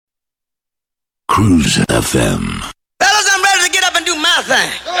Cruise FM. Fellas, I'm ready to get up and do my thing.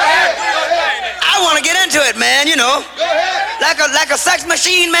 Go ahead, do your thing. I want to get into it, man, you know. Go ahead. Like a sex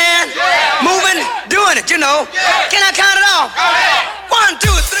machine, man. Yeah. Moving, doing it, you know. Yeah. Can I count it off? Go ahead. 1, 2,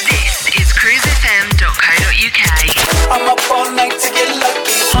 3. This is cruisefm.co.uk. I'm up all night to get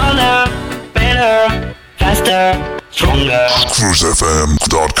lucky. Harder, better, faster, stronger.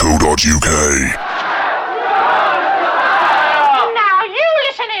 cruisefm.co.uk. Now you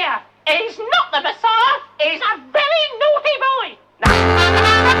listen here. He's not the Messiah. He's a very naughty boy.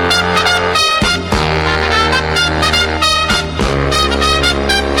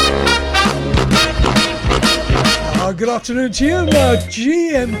 Good afternoon to you,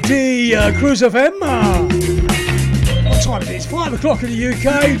 GMD Cruise FM. What time is it? It's 5 o'clock in the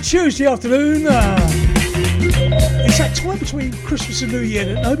UK, Tuesday afternoon. It's that time between Christmas and New Year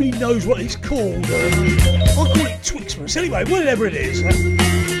that nobody knows what it's called. I call it Twixmas. Anyway, whatever it is.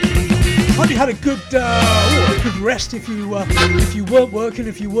 Hope you had a good rest if you weren't working.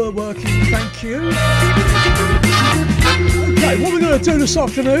 If you were working, thank you. Okay, what we're going to do this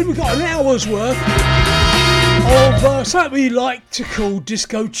afternoon, we've got an hour's worth of something we like to call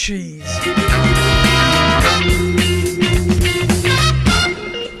disco cheese.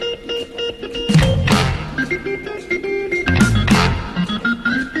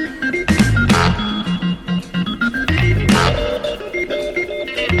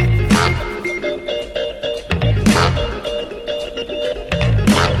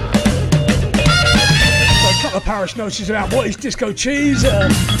 Parish notices about what is disco cheese.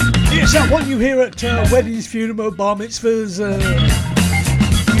 It's that one you hear at weddings, funerals, bar mitzvahs.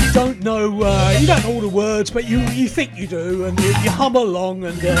 You don't know all the words, but you think you do, and you hum along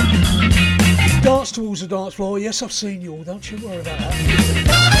and dance towards the dance floor. Yes, I've seen you all. Don't you worry about that.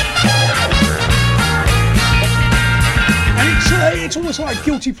 And it's almost like a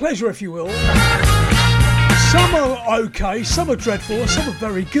guilty pleasure, if you will. Some are okay, some are dreadful, some are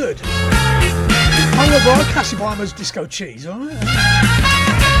very good. However, I classify them as disco cheese, alright?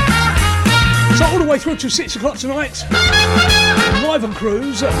 So all the way through to 6 o'clock tonight, live on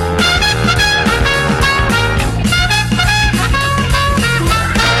Cruise.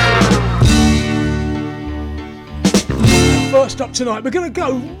 First up tonight, we're going to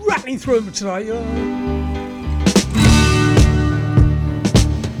go rattling through them today.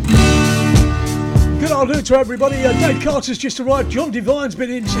 Good afternoon to everybody. Dave Carter's just arrived. John Devine's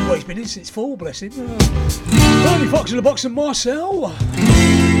been in. Well, he's been in since 4, bless him. Bernie Fox in the box and Marcel.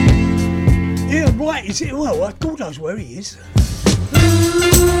 Yeah, right. Is it? Well, God knows where he is.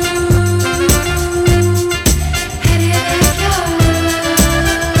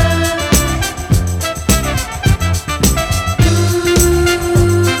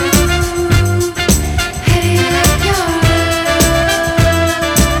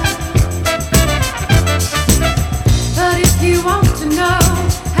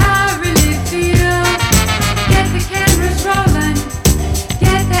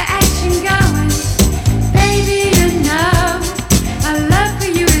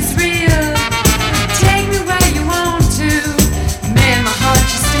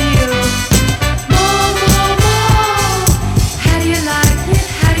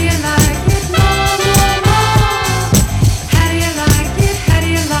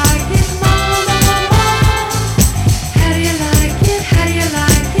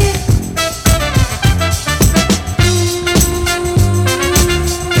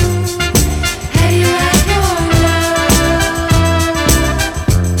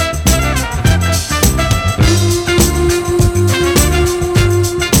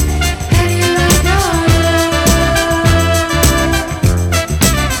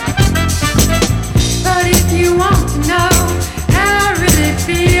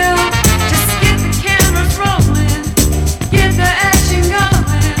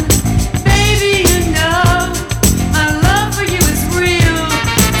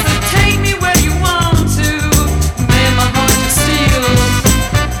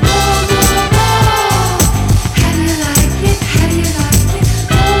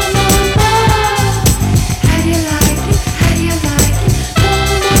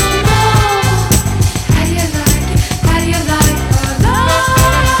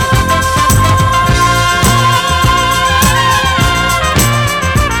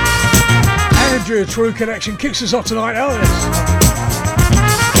 True Connection kicks us off tonight, Alice.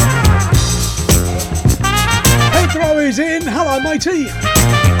 Hey, throw is in. Hello, matey.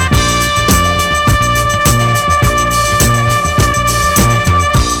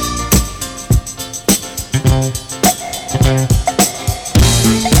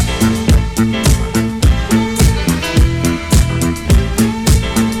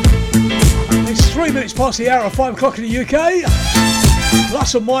 3 minutes past the hour of 5 o'clock in the UK.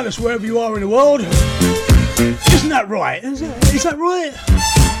 Plus or minus wherever you are in the world. Isn't that right? Is that right?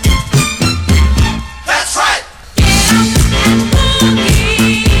 That's right.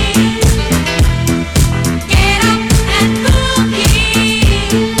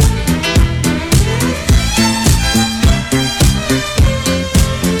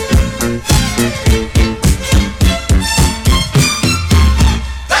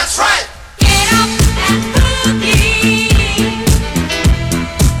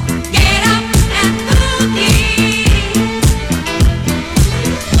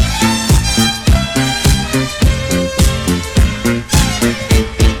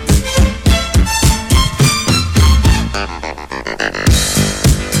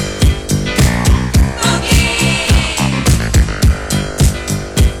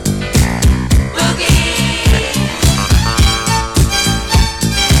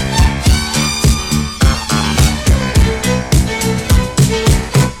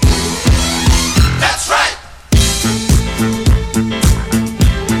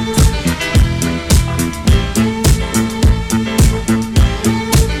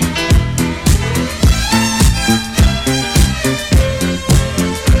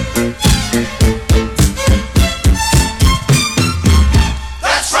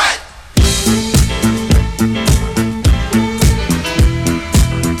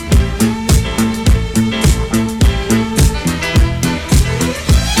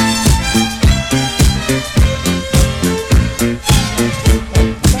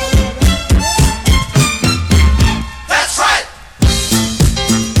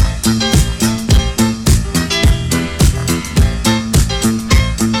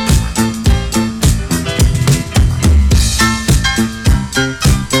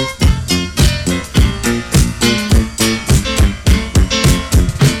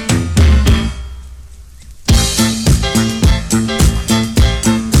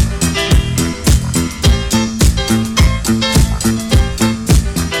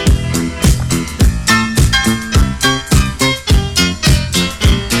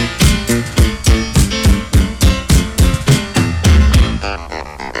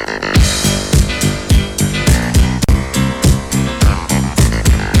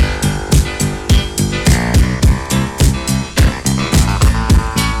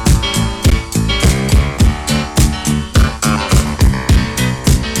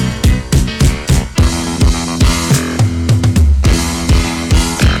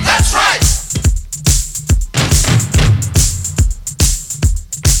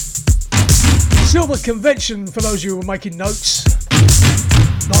 Convention, for those of you who were making notes.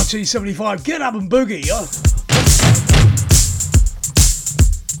 1975, Get Up and Boogie.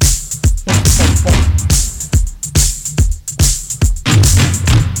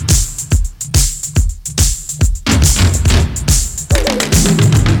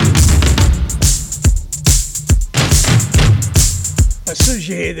 As soon as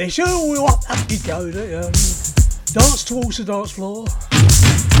you hear this, up you go. Dance towards the dance floor.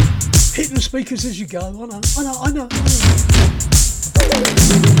 Hitting the speakers as you go. I know.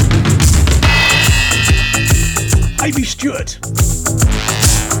 Amy Stewart.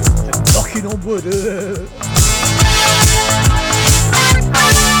 Knocking on wood.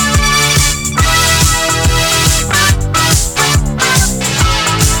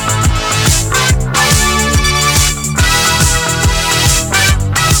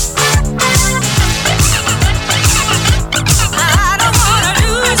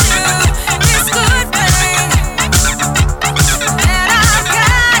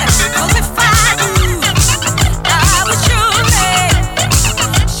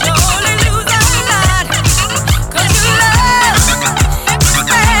 Surely lose a lot, 'cause you love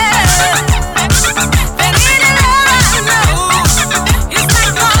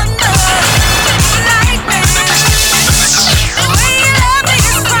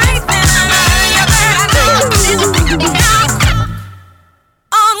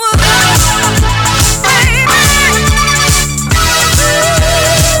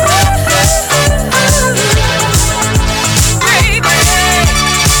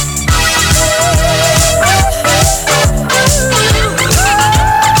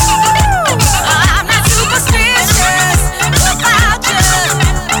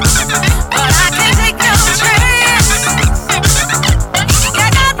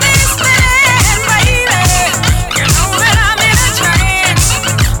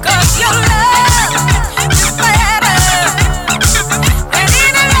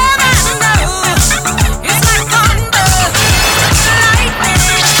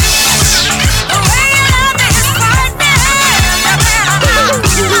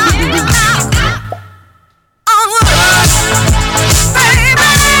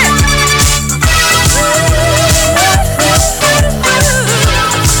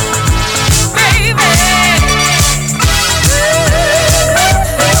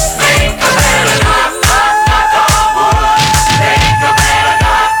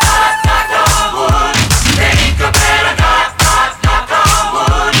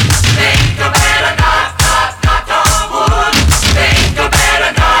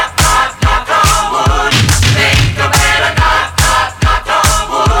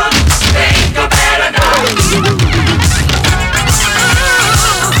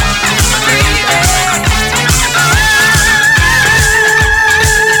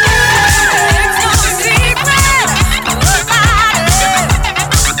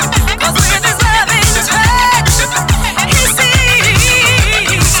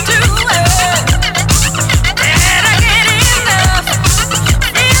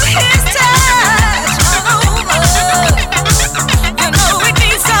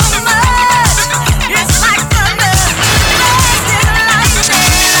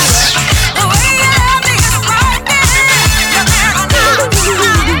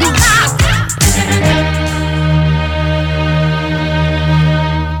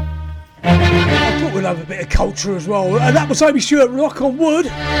Culture as well. And that was Amy Stewart, Rock on Wood.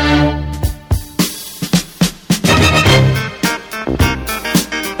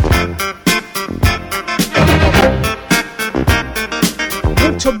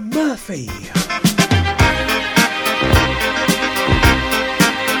 Walter Murphy.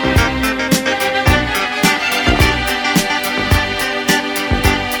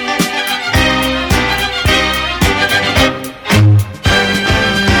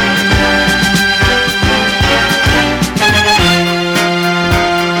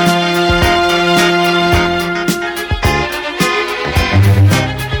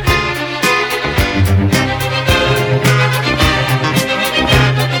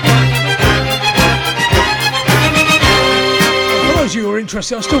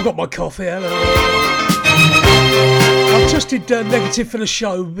 Interesting. I've still got my coffee. Hello. I've tested negative for the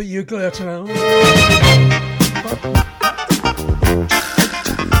show, but you're glad to know.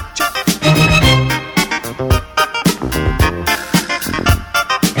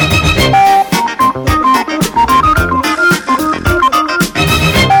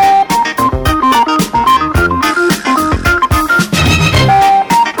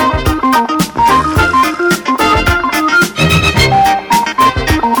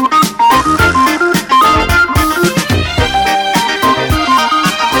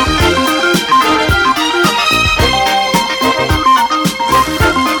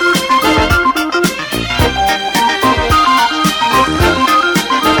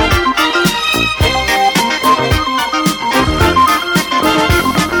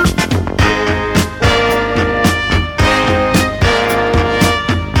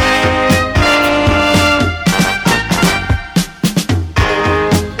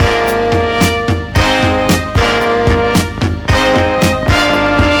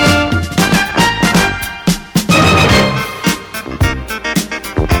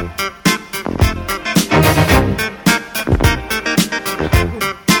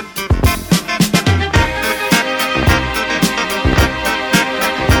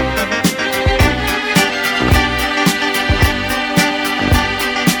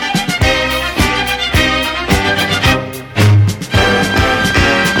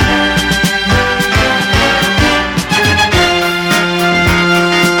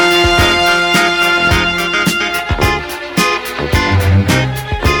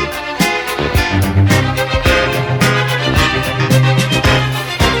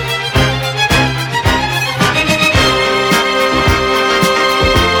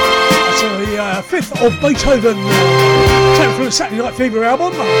 Of Beethoven, taken from the Saturday Night Fever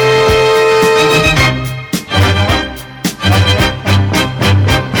album.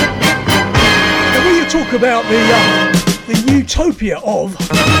 And when you talk about the utopia of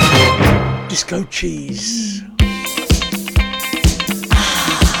disco cheese,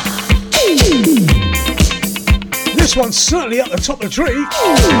 this one's certainly up the top of the tree.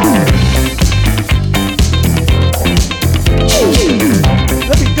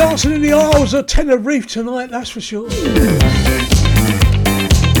 They'll be dancing in the aisles of Tenerife tonight, that's for sure.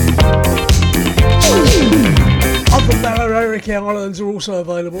 Other Balearic Islands are also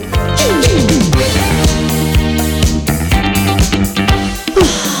available.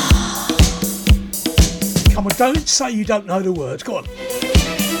 Come on, don't say you don't know the words. Go on.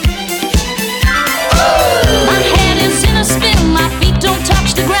 My head is in a spin, my feet don't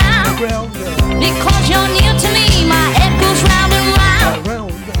touch the ground. Because you're near to me, my head goes round and round.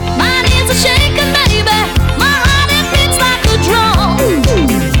 Mine is a shaking, baby. My heart it beats like a drum.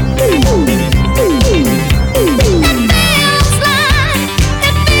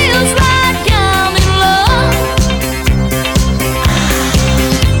 It feels like I'm in love.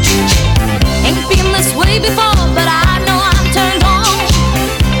 Ain't been this way before, but I know I'm turned on.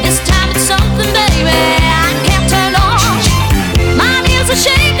 This time it's something, baby, I can't turn on. Mine is a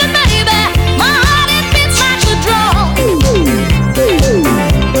shaking, baby. My heart it beats like a drum.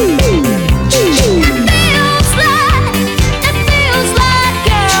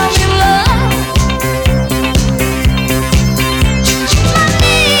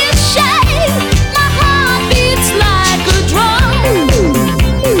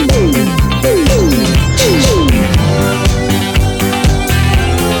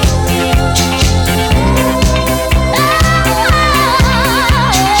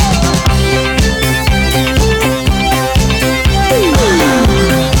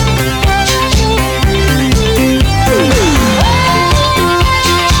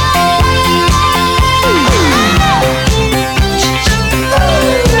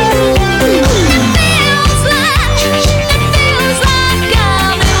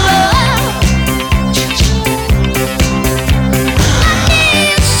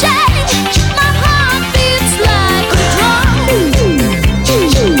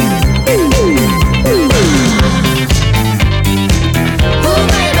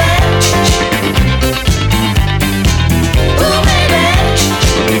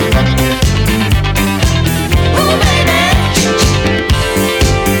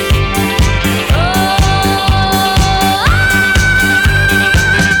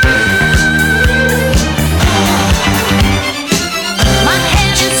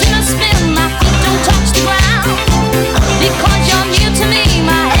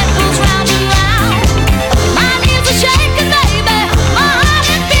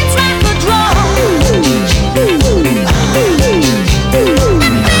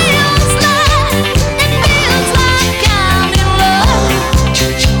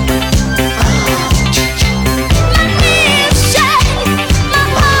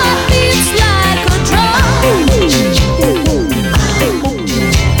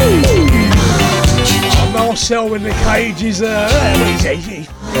 Ages,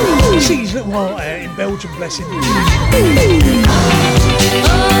 he's a little while in Belgium, bless him. I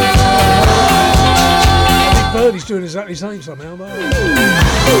think Birdie's doing exactly the same somehow. But...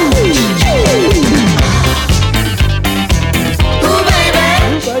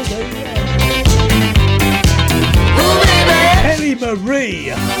 Ellie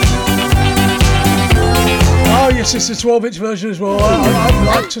Marie. Oh, yes, it's a 12-inch version as well. I'd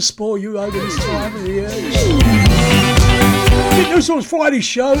like to spoil you over this time of the year. Big News on Friday's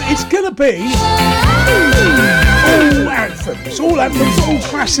show. It's going to be all anthems, all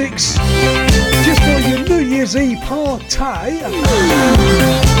classics. Just for your New Year's Eve party.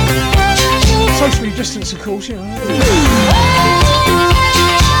 Socially distanced, of course, you know.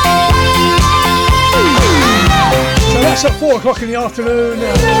 So that's at 4 o'clock in the afternoon.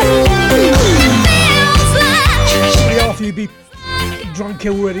 Shortly after you be drunk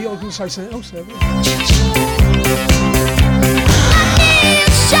already, I was going to say something else there.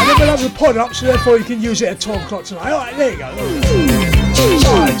 And then we'll have the pod up, so therefore you can use it at 12 o'clock tonight. Alright, there you go.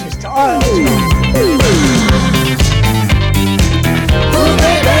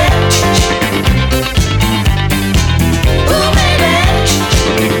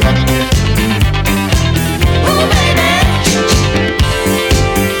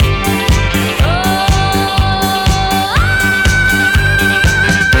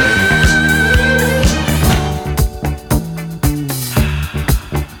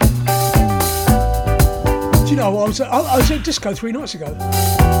 I was at disco 3 nights ago. 3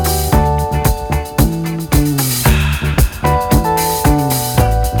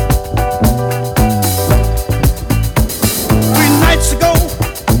 nights ago,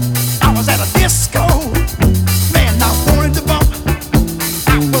 I was at a disco. Man, I wanted to bump.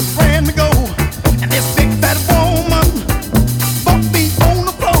 I was brand to go. And this big fat woman bumped me on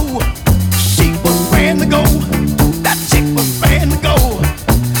the floor. She was brand to go. That chick was brand to go.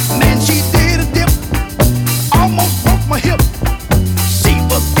 Man, she did a dip. Almost broke my hip. She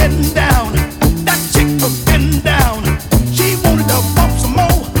was getting down. That chick was getting down. She wanted to bump some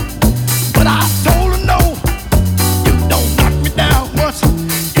more, but I told her no. You don't knock me down once.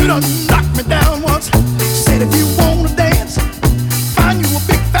 You done knocked me down once. Said if you wanna dance, find you a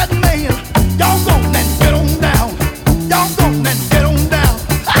big fat man. Y'all go and get on down. Y'all go and get on down.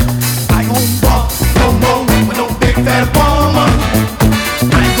 I ain't gon' bump no more with no big fat woman.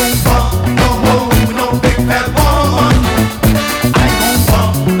 I ain't gon' bump no more with no big fat woman. I ain't gon'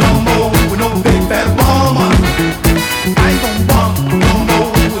 bump no more with no big fat woman. I ain't gon' bump no more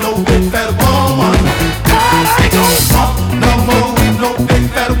with no big fat woman. God, I ain't gon' bump no more with no big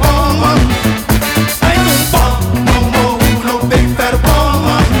fat woman. I ain't gon' bump no more with no big fat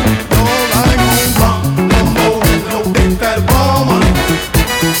woman. No, I ain't gon' bump no more with no big fat woman.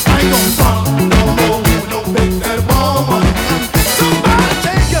 I ain't gon' bump no more with no big fat woman. Somebody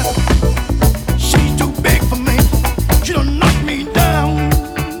take her. She's too big for me. She done knocked me down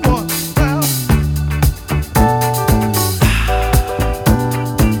once.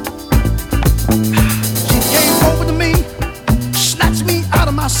 She came over to me, snatched me out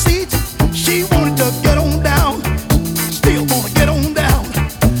of my seat. She wanted to get on down, still wanna get on down.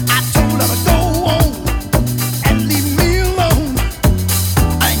 I told her to go on and leave me alone.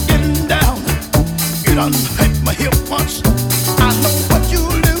 I ain't getting down. You done hit my hip once. I know what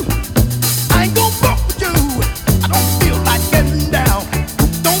you'll do. I ain't gon' fuck with you. I don't feel like getting down.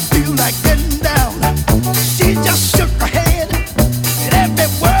 Don't feel like getting down. She just shook her head at every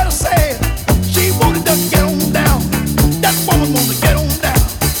word I said. She wanted to get on down. That woman wanted to get on down.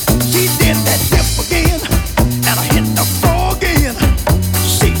 She did that dip again, and I hit the floor again.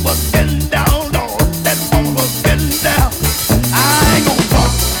 She was getting down, Lord. That woman was getting down. I ain't gon'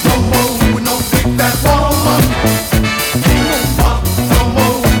 fuck no more with no big fat woman. Ain't gon' fuck no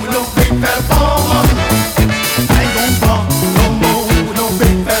more with no big fat woman. I ain't gon' fuck no more with no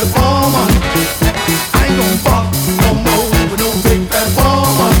big fat woman. I ain't gon' fuck no more with no big fat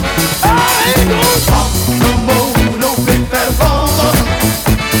woman. I ain't gon' fuck no more with no big fat woman.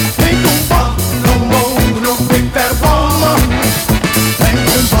 Ain't gon' fuck no more with no big fat woman. Ain't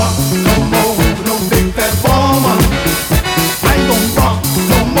gon' fuck no more with no big fat woman. I ain't gon' fuck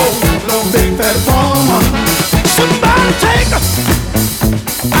no more with no big fat woman. Somebody take her.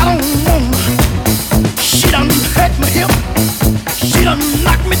 I don't want her. She done hurt my hip. She done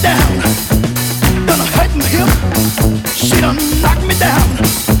knocked me down. Done hurt my hip. She done knocked me down.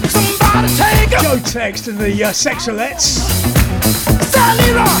 Somebody take her. Joe Text and the Sexalettes.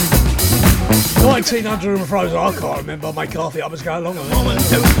 Sally Rock. 1900 and frozen. I can't remember. My coffee, I was going along with it. Woman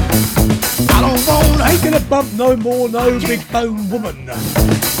too. I don't want her. Ain't gonna bump no more, no big bone woman.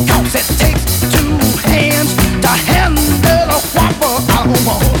 Cause it takes 2 hands to handle a whopper out of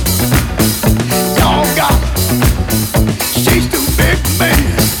my horse. Y'all got, she's too big for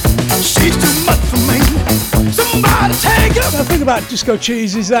me. She's too much for me. Somebody take her. The thing about disco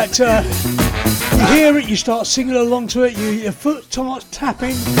cheese is that you hear it, you start singing along to it, your foot starts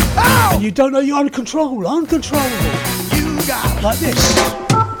tapping, and you don't know you're uncontrollable. You got it. Like this.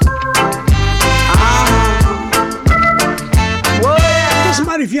 Doesn't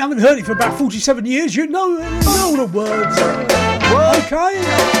matter if you haven't heard it for about 47 years, you know the words. Okay?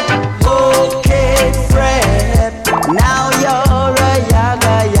 Okay, Fred, now you're a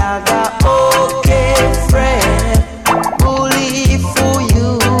yaga yaga. Okay, Fred, bully for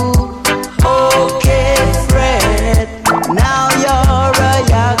you. Okay, Fred, now you're a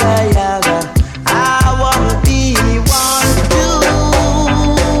yaga yaga. I wanna be one too.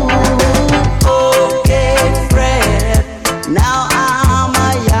 Okay, Fred, now I'm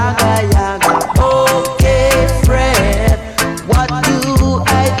a yaga yaga. Okay, Fred, what do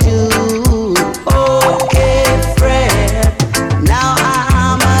I do? Okay, Fred, now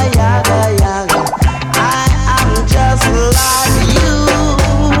I'm a yaga yaga. I am just like you,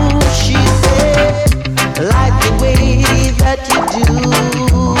 she said, like the way that you do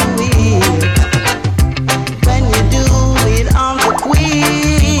it. When you do it on the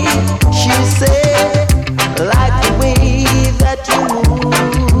queen, she said, like the way that you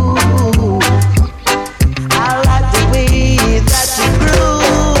move. I like the way that you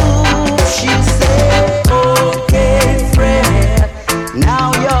groove. She said, okay, Fred,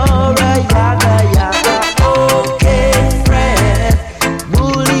 now you're a yaga yaga. Okay, Fred,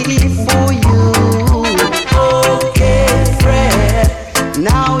 bully for you. Okay, Fred,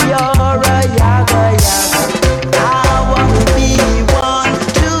 now you're a yaga yaga. I wanna be one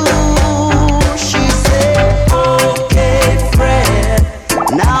too. She said, okay, Fred,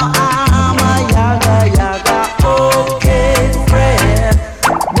 now I'm a yaga yaga. Okay, Fred,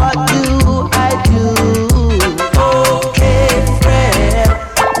 what do I do? Okay, Fred,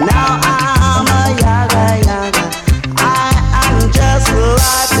 now I'm a yaga yaga. I am just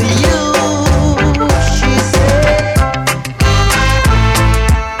like you, she said.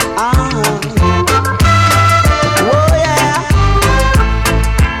 Oh yeah.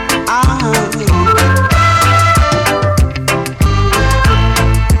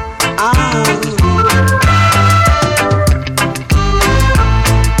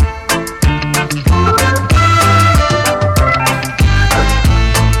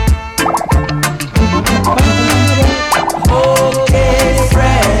 Okay,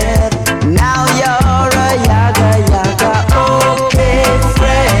 Fred, now you're a yaga yaga. Okay,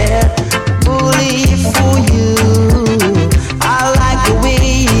 Fred, bully for you. I like the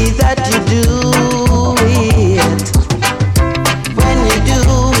way that you do it. When you do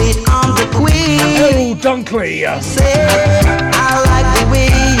it on the queen, Errol Dunkley. say, I like the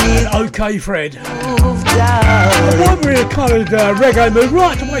way Okay, Fred. you move down. While we're in a kind of reggae mood,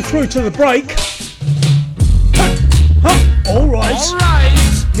 right the way through to the break. All right.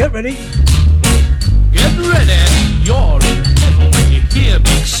 Get ready. Get ready, you're in heaven when you hear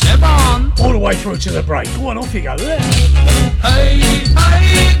Big Seven. All the way through to the break. Go on, off you go. There. Hey,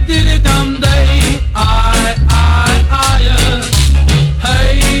 hey, diddy dum day, I,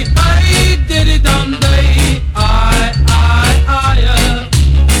 hey, hey, diddy dum day, I,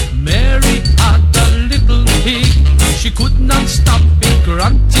 Mary had a little pig, she could not stop it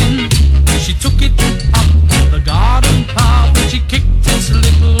grunting. She took it up the garden path and she kicked its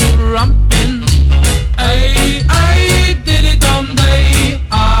little rump in. Hey, hey, diddy dum day,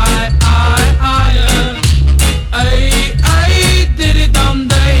 I, hey, hey, diddy dum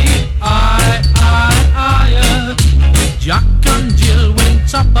day, I, Jack and Jill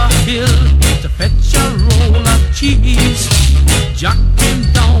went up a hill to fetch a roll of cheese. Jack came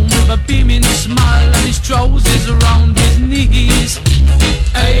down with a beaming smile and his trousers around his knees.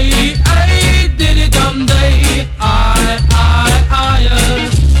 Hey, hey, diddy dum day, I,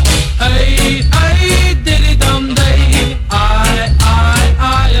 hey, hey, diddy dum day, I,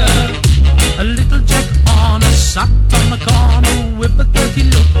 a little Jack on a sat on the corner with a dirty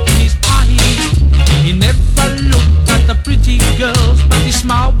look in his eyes. He never looked at the pretty girls, but he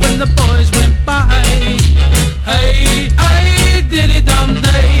smiled when the boys went by. Hey, hey, diddy dum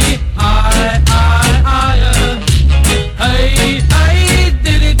day, I, hey, hey,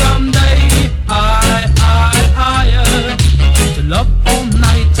 diddy dum day, I, to love all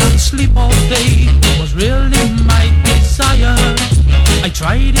night and sleep all day was really my desire. I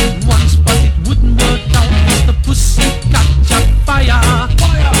tried it once, but it wouldn't work out 'cause the pussy catch a fire.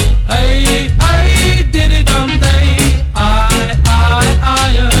 Hey, hey, diddy dum day, I,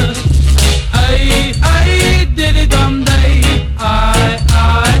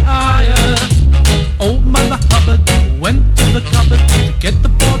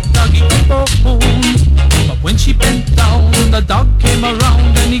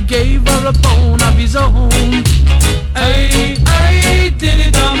 gave her a bone of his own. Hey, hey, diddy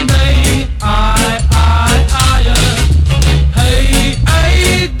dum day, I, hey,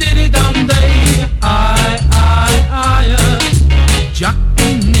 hey, diddy dum day, I, Jack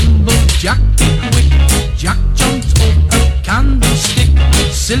be nimble, Jack be quick, Jack jumps over candlestick,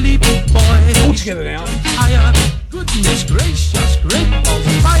 silly boy. All together now. Higher, goodness gracious, great balls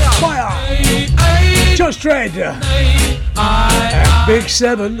of fire. Fire. Hey, hey, Just Dread. I, Big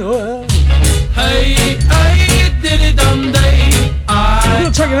Seven. Oh. hey, hey, diddy dum day, We're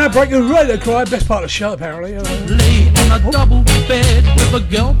not taking that break. The radio cry. Best part of the show, apparently. lay on a double bed with a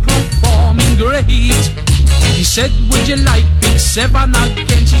girl performing great. He said, would you like Big 7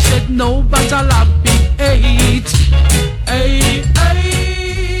 again? She said, no, but I'll have Big 8. Hey,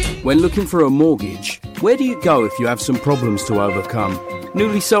 hey. When looking for a mortgage, where do you go if you have some problems to overcome?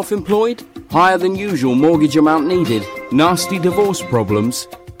 Newly self-employed? Higher than usual mortgage amount needed? Nasty divorce problems?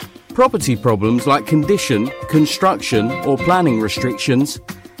 Property problems like condition, construction or planning restrictions?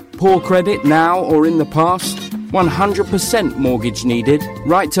 Poor credit now or in the past? 100% mortgage needed?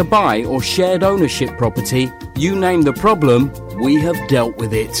 Right to buy or shared ownership property? You name the problem, we have dealt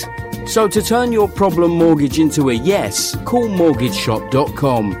with it. So to turn your problem mortgage into a yes, call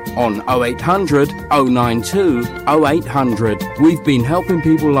mortgageshop.com on 0800 092 0800. We've been helping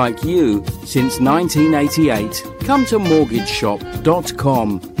people like you since 1988. Come to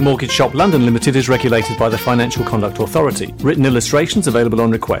mortgageshop.com. Mortgage Shop London Limited is regulated by the Financial Conduct Authority. Written illustrations available on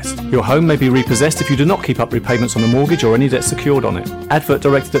request. Your home may be repossessed if you do not keep up repayments on the mortgage or any debt secured on it. Advert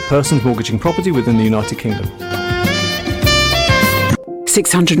directed at persons mortgaging property within the United Kingdom.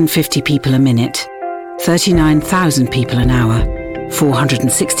 650 people a minute, 39,000 people an hour,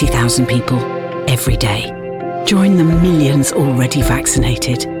 460,000 people every day. Join the millions already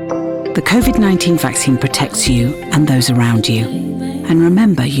vaccinated. The COVID-19 vaccine protects you and those around you. And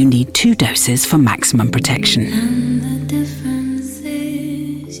remember, you need 2 doses for maximum protection.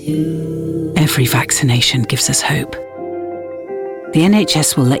 Every vaccination gives us hope. The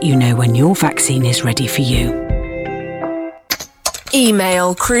NHS will let you know when your vaccine is ready for you.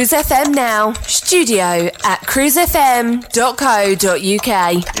 Email Cruise FM now,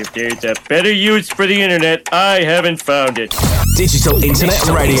 studio@cruisefm.co.uk. If there's a better use for the internet, I haven't found it. Digital Internet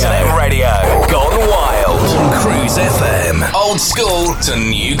Radio. Gone wild. Cruise FM. Old school to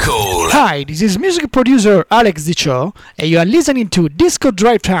new cool. Hi, this is music producer Alex Dicho, and you are listening to Disco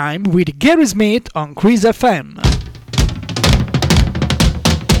Drive Time with Gary Smith on Cruise FM.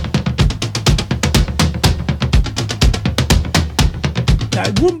 Now,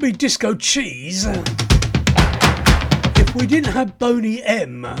 it wouldn't be disco cheese if we didn't have Boney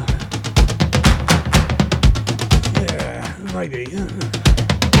M. Yeah, maybe.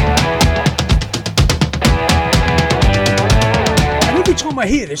 And every time I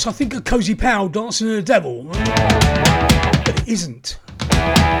hear this, I think of Cozy Powell dancing to the devil. But it isn't.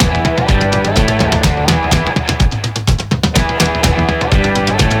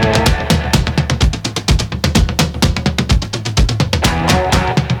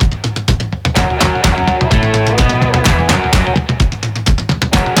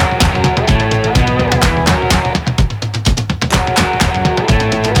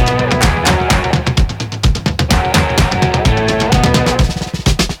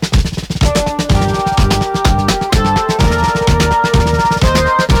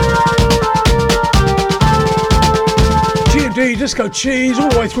 GMD, Disco Cheese, all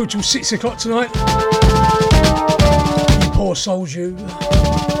the way through till 6 o'clock tonight. You poor souls, you.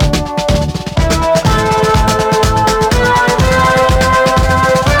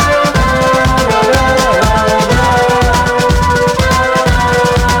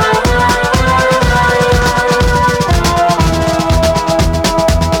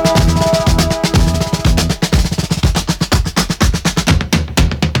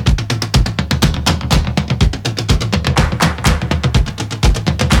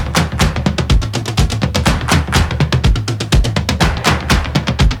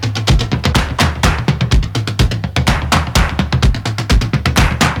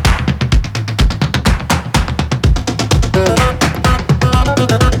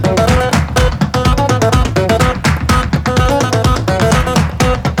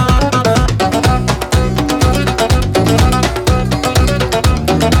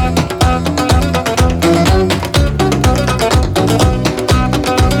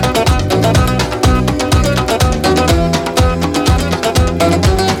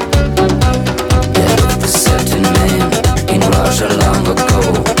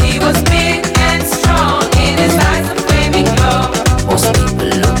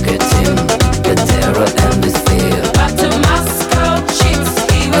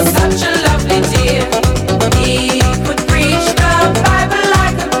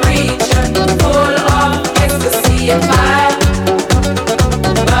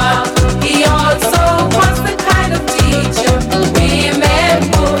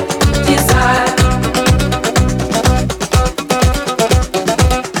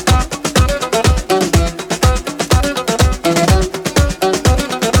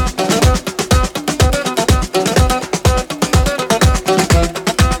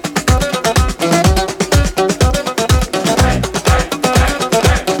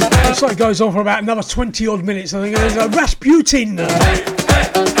 goes on for about another 20 odd minutes. I think there's Rasputin and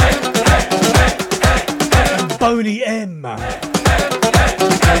Boney M. Oh,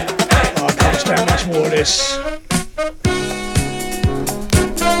 I can't stand much more of this.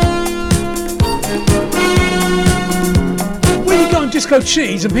 When you go on Disco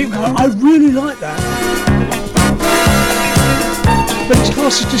Cheese and people go, I really like that. But it's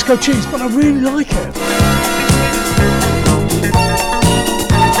classed as Disco Cheese, but I really like it.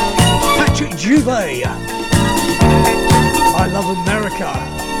 Juve, I Love America.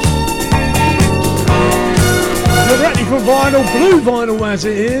 Directly from vinyl, blue vinyl as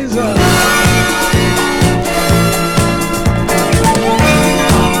it is.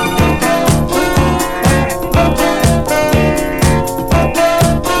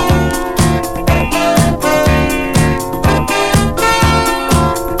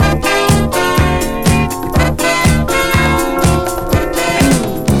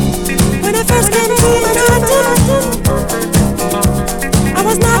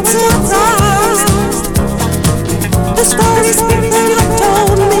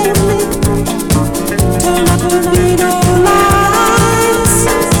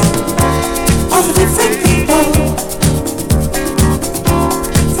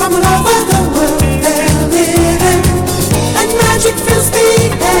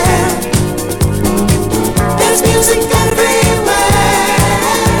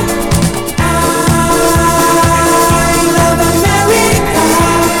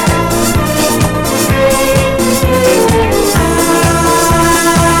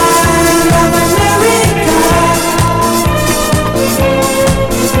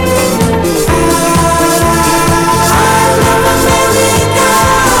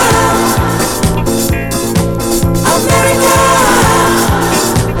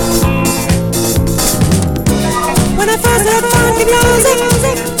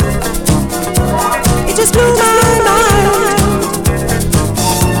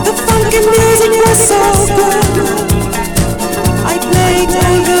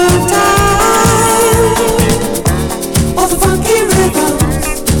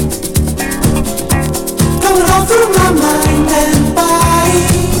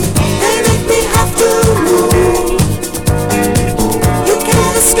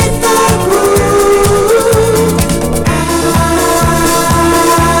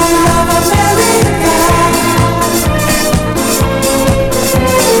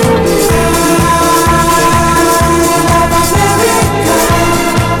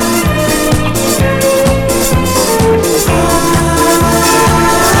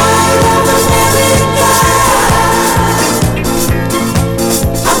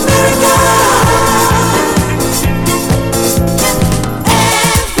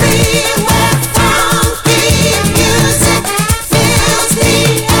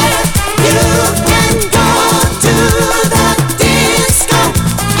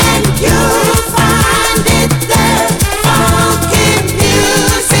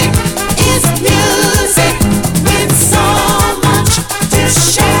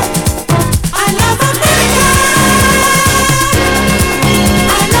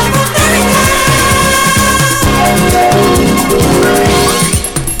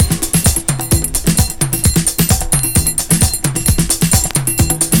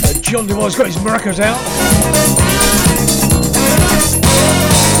 He's got his maracas out.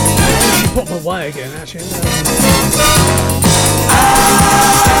 She put them away again, actually. I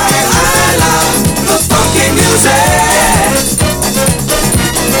love the funky music.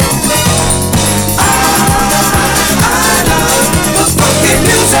 I love the funky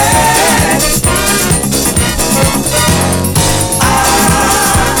music. I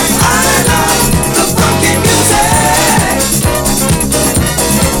love the funky music.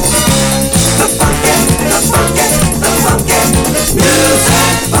 The funky music,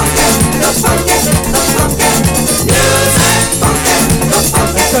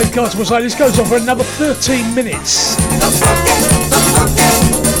 Dave Carter will say this goes on for another 13 minutes.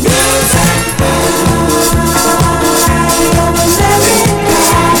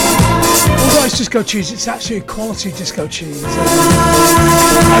 Although it's disco cheese, it's actually a quality disco cheese. A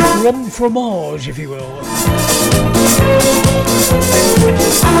grand fromage, if you will.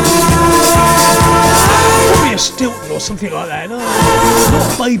 Probably a Stilton or something like that, no?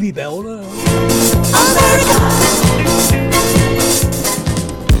 Not a Baby Bell, no.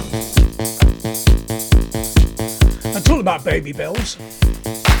 And talking about Baby Bells,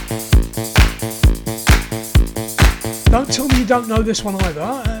 don't tell me you don't know this one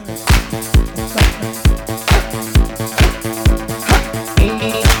either.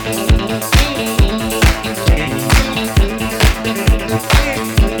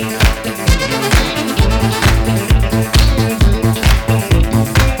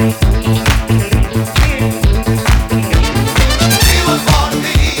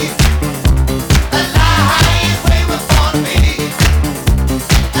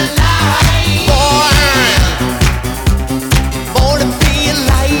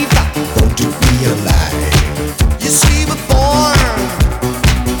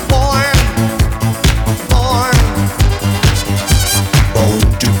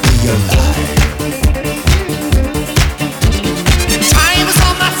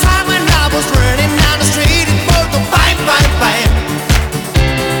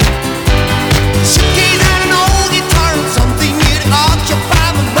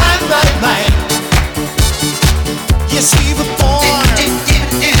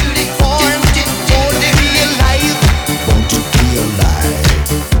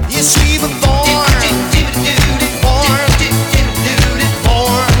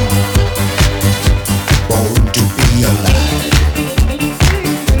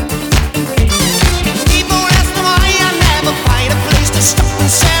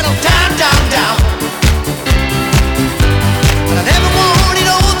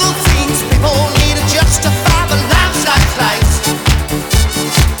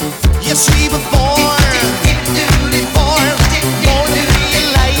 Yes, we were born to be alive.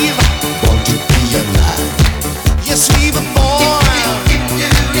 Born to be alive. Yes, we were born to be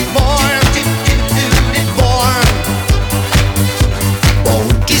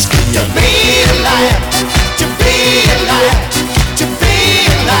alive. To be alive, to be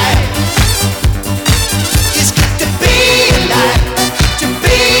alive. It's got to be alive, to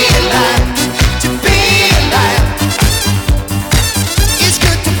be alive, to be alive. It's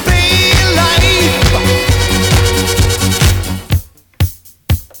good to be alive.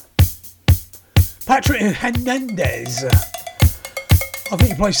 Patrick Hernandez. I think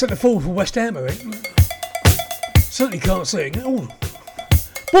he plays centre forward for West Ham, I think. Certainly can't sing. Oh,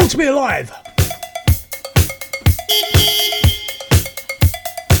 born to be alive.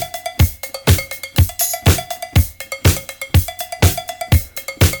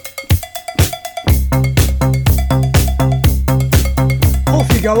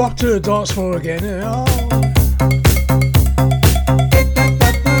 Off you go up to the dance floor again. Oh.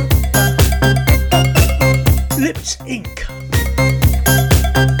 Lips Inc.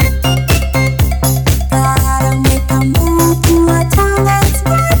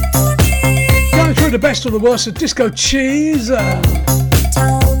 Going through the best of the worst of Disco Cheese.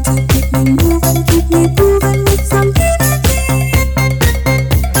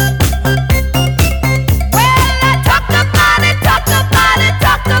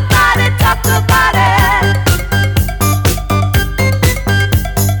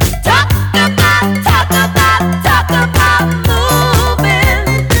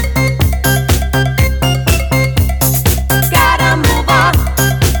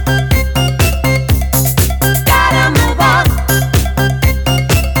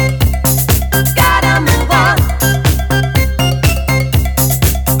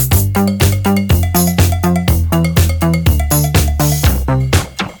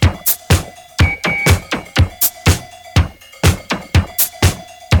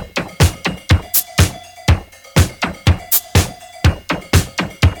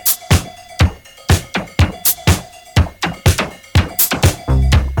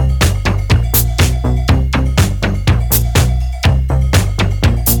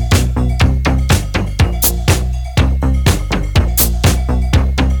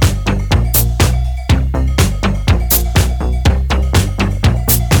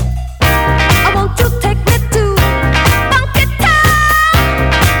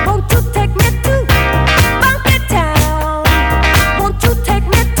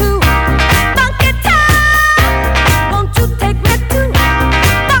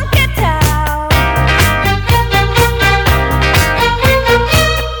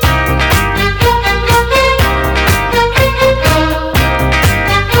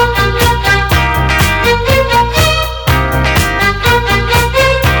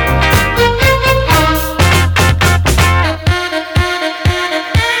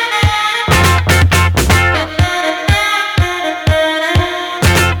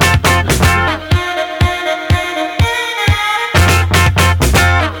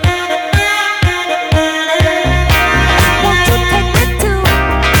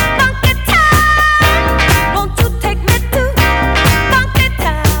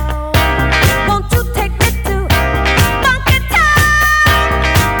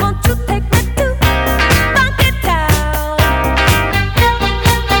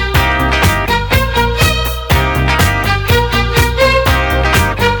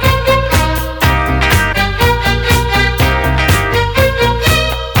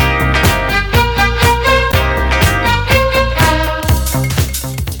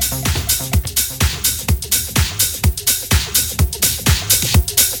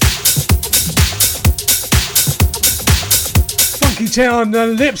 Town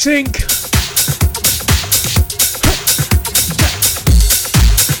Lip Sync.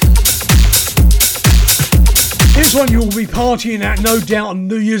 Here's one you'll be partying at, no doubt, on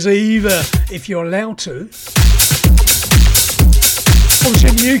New Year's Eve, if you're allowed to. Obviously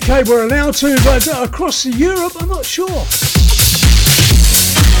in the UK we're allowed to, but across Europe I'm not sure.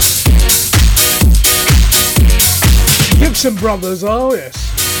 Gibson Brothers, oh yes.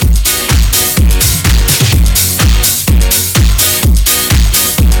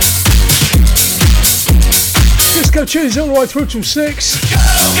 Disco tunes all the way through till 6.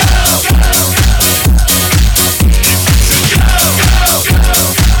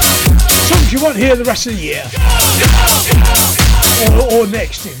 Songs you won't hear the rest of the year. Or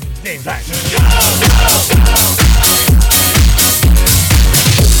next, in fact.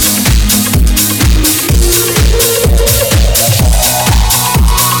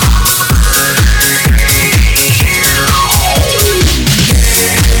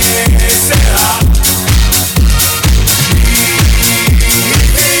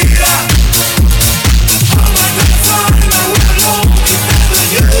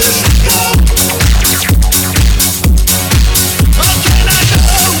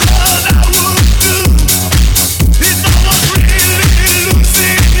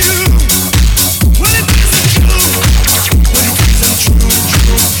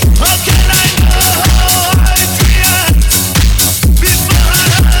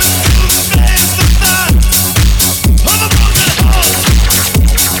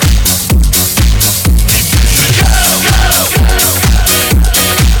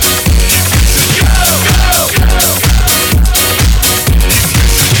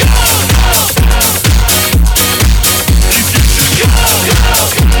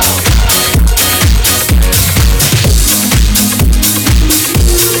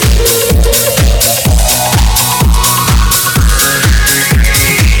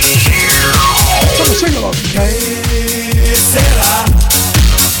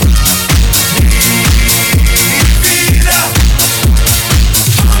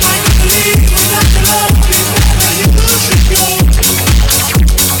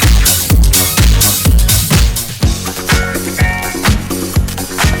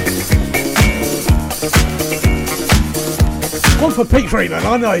 for Pete Freeman.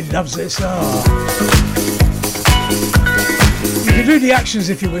 I know he loves this. Oh. You can do the actions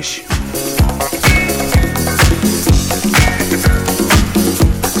if you wish.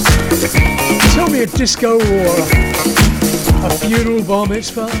 Tell me a disco or a funeral bar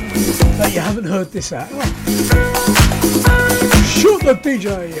mitzvah that you haven't heard this at. Oh. Shoot the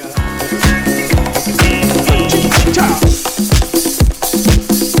DJ.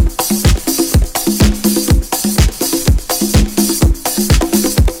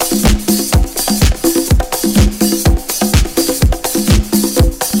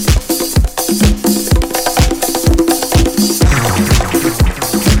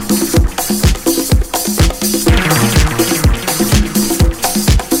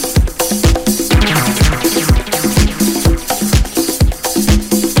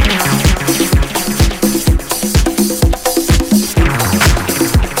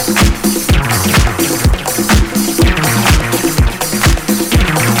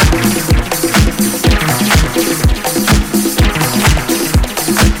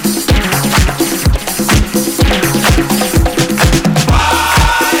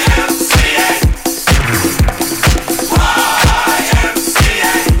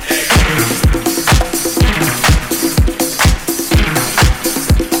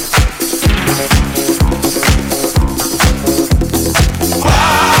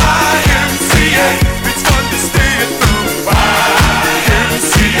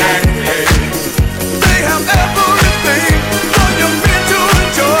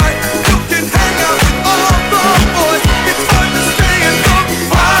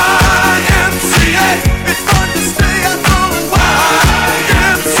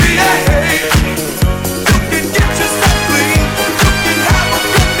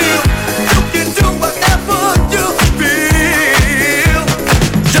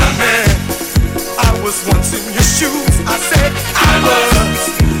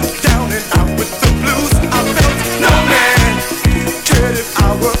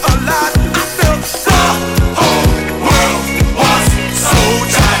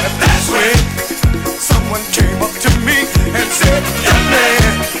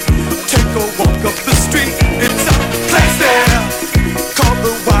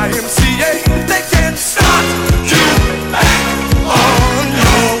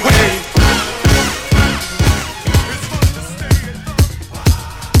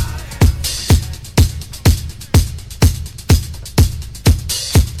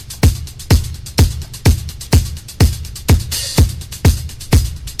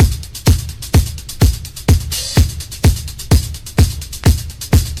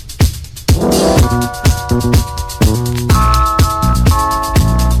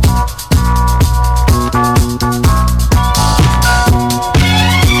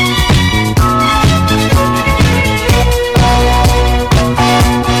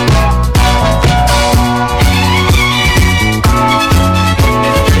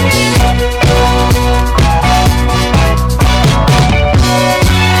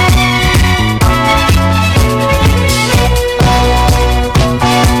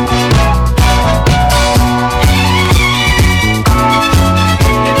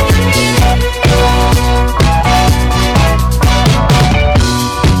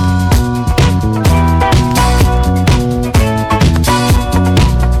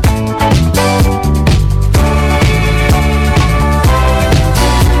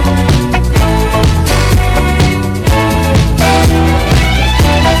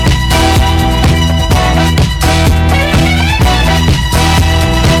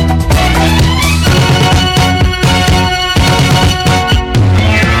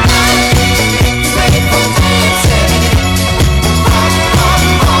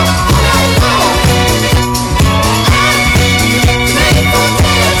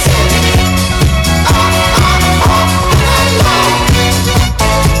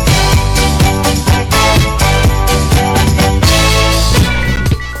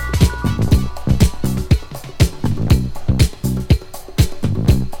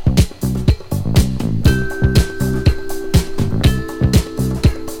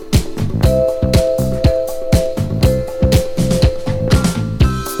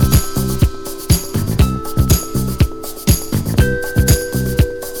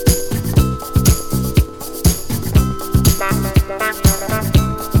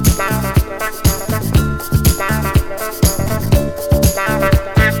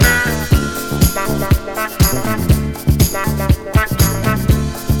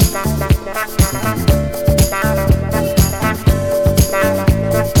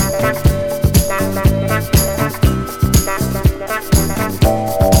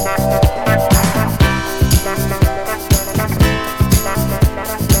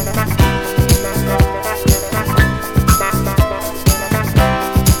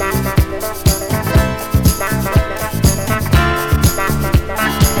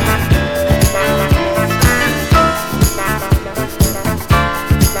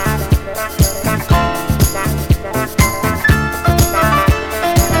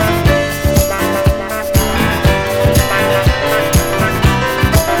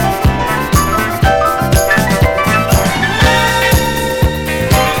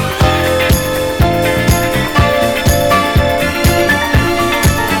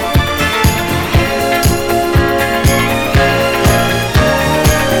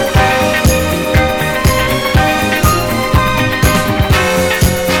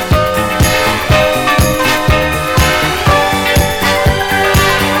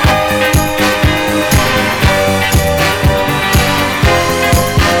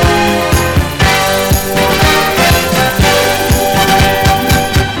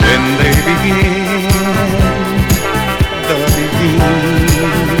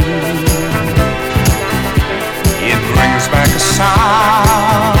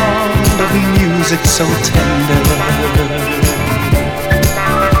 so tender.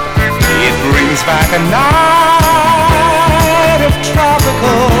 It brings back a night of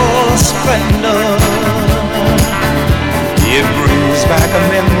tropical splendor. It brings back a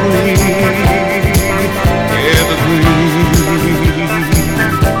memory evergreen.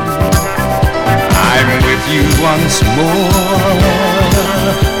 I'm with you once more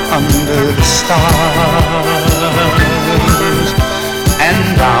under the stars, and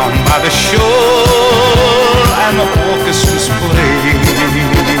down by the shore, and the orchestra's playing,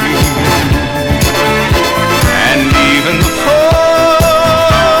 and even the palms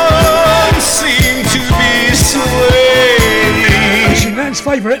seem to be swaying. It's your man's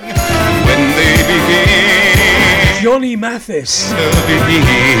favourite. When they begin, Johnny Mathis. to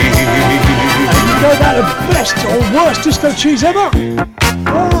begin. And you know about the best or worst disco cheese ever?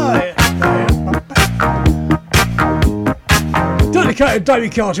 Right. Dedicated to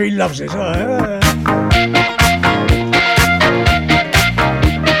David Carter, he loves it.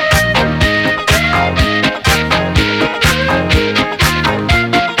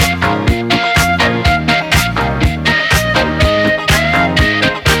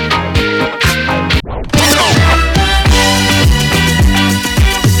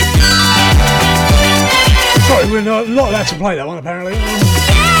 Sorry, we're not allowed to play that one apparently.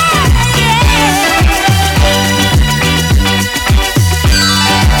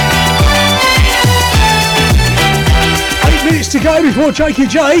 8 minutes to go before Jakey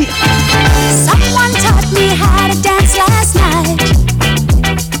J. Someone taught me how to dance last night.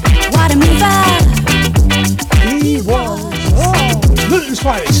 What a mover he was. Oh, Luton's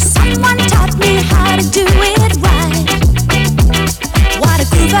face. Someone taught me how to do it right. What a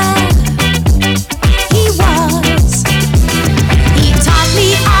groover he was. He taught me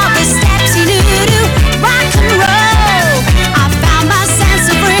all the steps he knew to rock and roll. I found my sense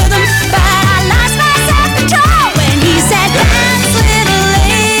of rhythm, but I lost my self-control when he said, dance, little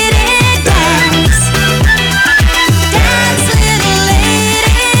lady, dance. Dance, little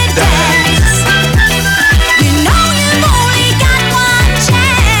lady, dance. You know you've only got one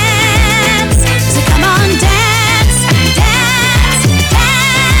chance, so come on, dance, dance,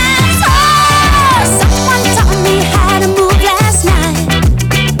 dance. Oh, someone taught me how to move last night.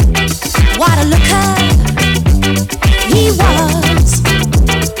 What a looker he was.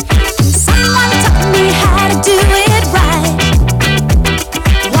 Someone taught me how to do it right.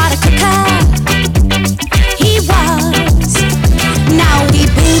 What a cooker he was. Now we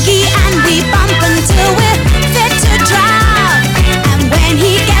boogie and we bump until we're fit to drop. And when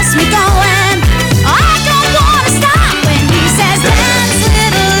he gets me going, I don't wanna stop. When he says, dance,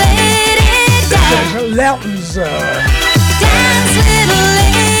 little lady, dance. Loughton's Dance, little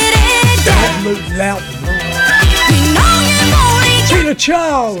lady, dance. Luton Loughton. You know you've only Tina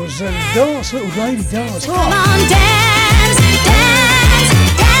Charles and Dance, Little Lady Dance. come on, dance, dance,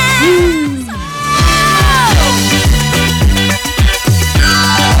 dance.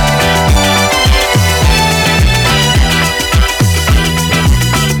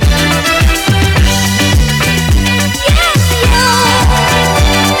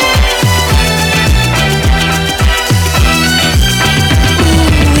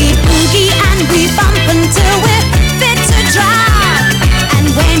 We boogie and we bump until we're fit to drop. And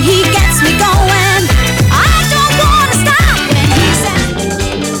when he gets me going, I don't wanna stop. When he says,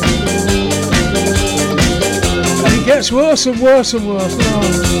 And it gets worse and worse and worse. Oh.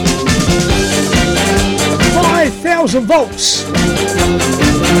 5,000 volts.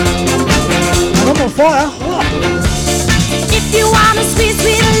 And I'm on fire. Oh. if you want a sweet,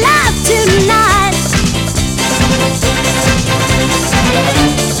 sweet love tonight,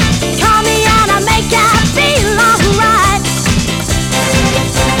 call me and I'll make you feel alright.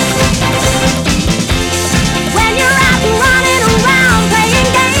 When you're out and running around playing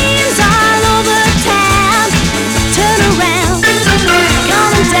games all over town, turn around,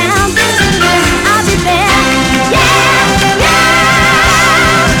 coming down, I'll be there. Yeah, yeah.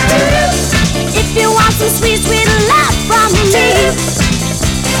 If you want some sweet, sweet love from me,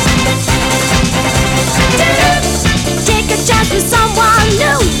 take a chance with someone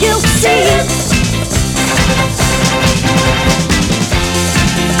new.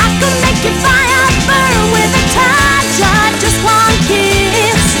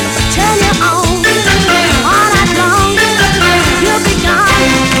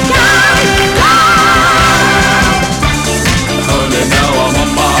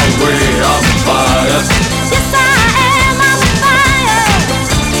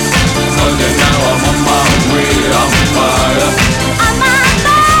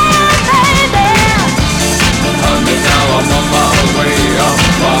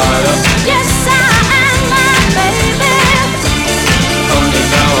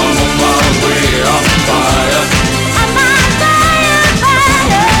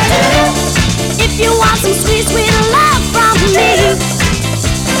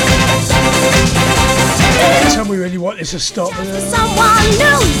 want this to stop. Someone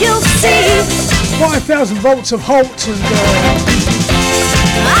new you see. 5,000 volts of Holt and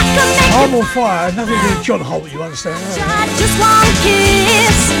I'm on fire. Nothing to do with John Holt, you understand? Just one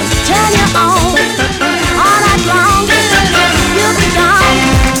kiss, turn you on. All night long, you'll be gone.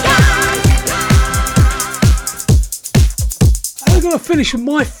 I'm going to finish with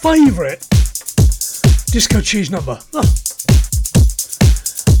my favourite disco cheese number.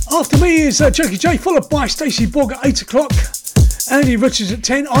 After me is Jackie J, followed by Stacey Bogg at 8 o'clock. Andy Richards at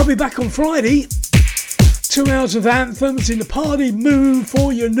 10. I'll be back on Friday. 2 hours of anthems in the party mood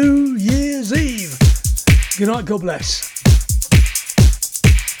for your New Year's Eve. Good night, God bless.